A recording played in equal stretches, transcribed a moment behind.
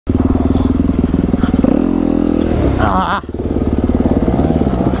Ah!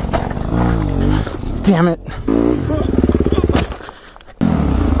 Damn it.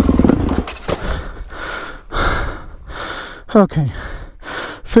 Okay,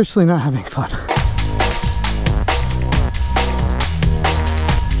 officially not having fun.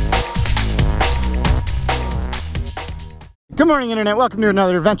 Good morning, Internet. Welcome to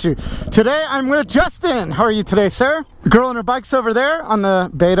another adventure. Today I'm with Justin. How are you today, sir? Girl on her bike's over there on the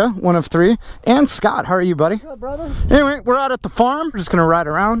Beta, 1 of 3. And Scott, how are you, buddy? Good, brother. Anyway, we're out at the farm. We're just gonna ride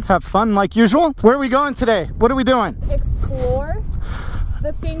around, have fun like usual. Where are we going today? What are we doing? Explore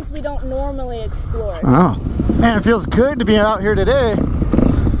the things we don't normally explore. Oh, man, it feels good to be out here today.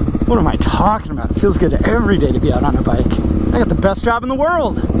 What am I talking about? It feels good every day to be out on a bike. I got the best job in the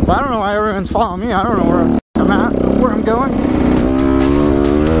world. So I don't know why everyone's following me. I don't know where I'm at, where I'm going.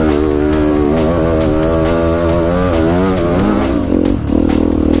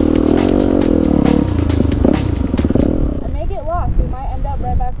 I may get lost. We might end up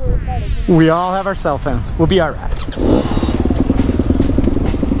right back where we started. We all have our cell phones. We'll be alright.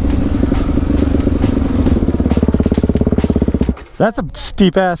 That's a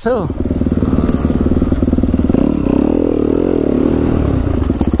steep ass hill.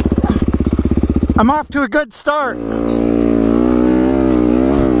 I'm off to a good start.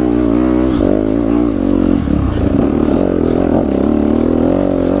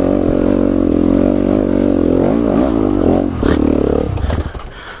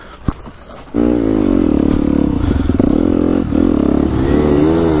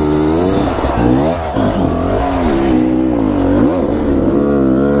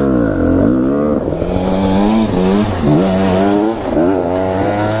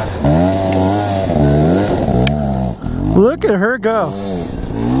 Look at her go.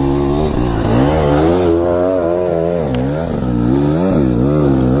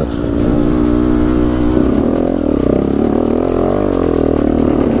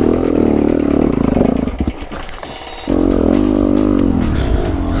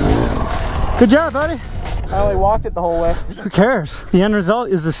 Good job, buddy. I only walked it the whole way. Who cares? The end result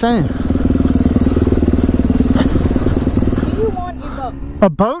is the same. Do you want a boat? A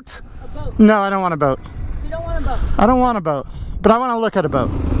boat? A boat. No, I don't want a boat. You don't want a boat? I don't want a boat, but I want to look at a boat.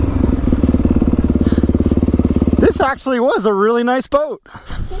 This actually was a really nice boat.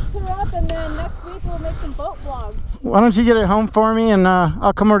 Fix her up and then next week we'll make some boat vlogs. Why don't you get it home for me and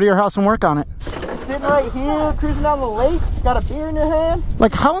I'll come over to your house and work on it. Sitting right here, cruising down the lake, got a beer in your hand.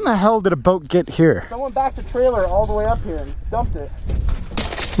 Like, how in the hell did a boat get here? Someone backed the trailer all the way up here and dumped it.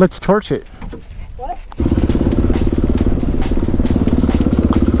 Let's torch it. What?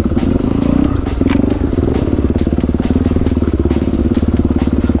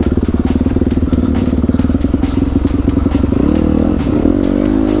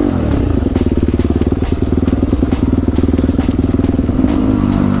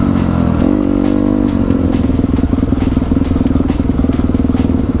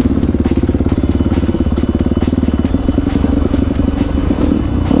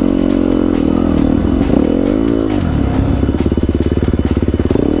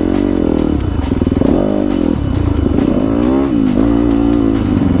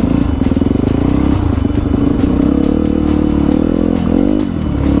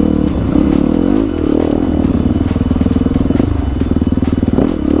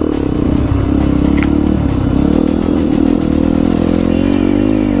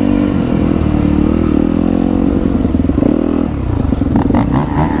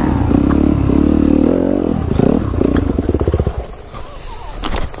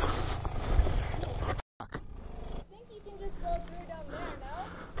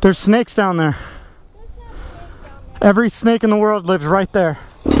 There's snakes down there. Every snake in the world lives right there.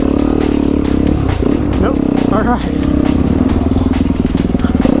 Nope. All right.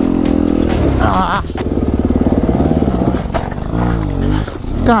 Ah.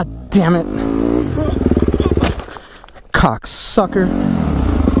 God damn it. Cocksucker.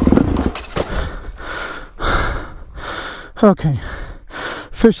 Okay.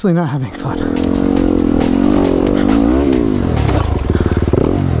 Officially not having fun.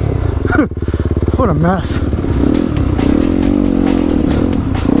 What a mess.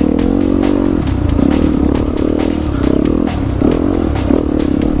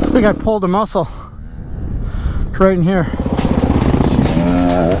 I think I pulled a muscle right in here.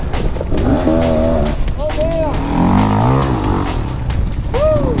 Oh, damn.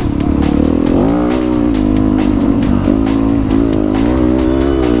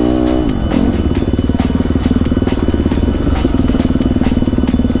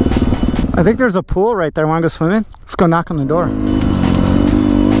 I think there's a pool right there. Want to go swimming? Let's go knock on the door.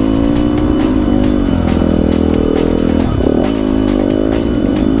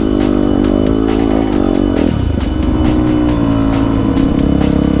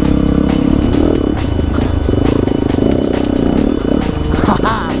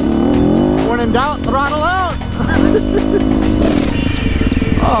 in doubt, throttle out.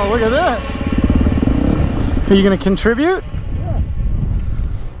 Oh, look at this. Are you gonna contribute?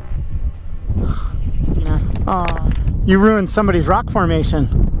 Yeah. Oh, you ruined somebody's rock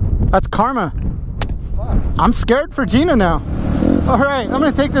formation. That's karma. I'm scared for Gina now. All right, I'm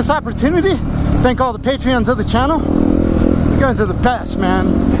gonna take this opportunity. Thank all the Patreons of the channel. You guys are the best,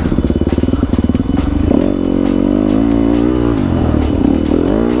 man.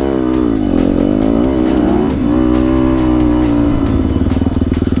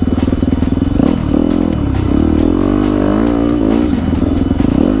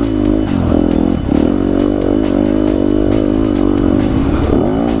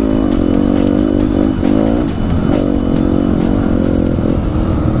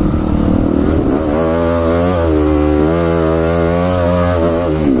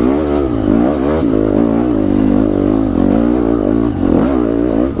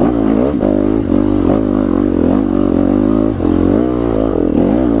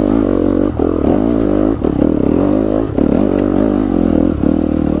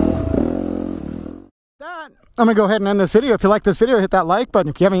 I'm gonna go ahead and end this video. If you like this video, hit that like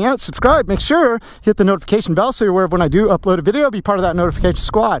button. If you haven't yet, subscribe. Make sure you hit the notification bell so you're aware of when I do upload a video. Be part of that notification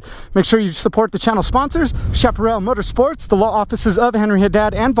squad. Make sure you support the channel sponsors, Chaparral Motorsports, the law offices of Henry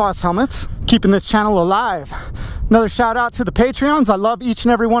Haddad and Voss Helmets, keeping this channel alive. Another shout out to the Patreons. I love each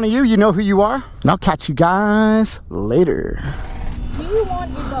and every one of you. You know who you are. And I'll catch you guys later. Do you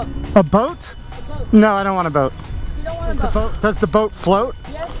want a boat? A boat? A boat. No, I don't want a boat. You don't want a boat? Does the boat float?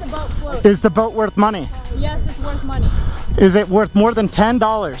 Yes, the boat floats. Is the boat worth money? Yes, it's worth money. Is it worth more than $10?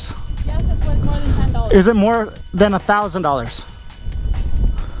 Yes, it's worth more than $10. Is it more than $1,000?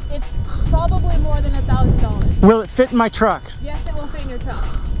 It's probably more than $1,000. Will it fit in my truck? Yes, it will fit in your truck.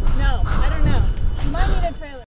 No, I don't know. You might need a trailer.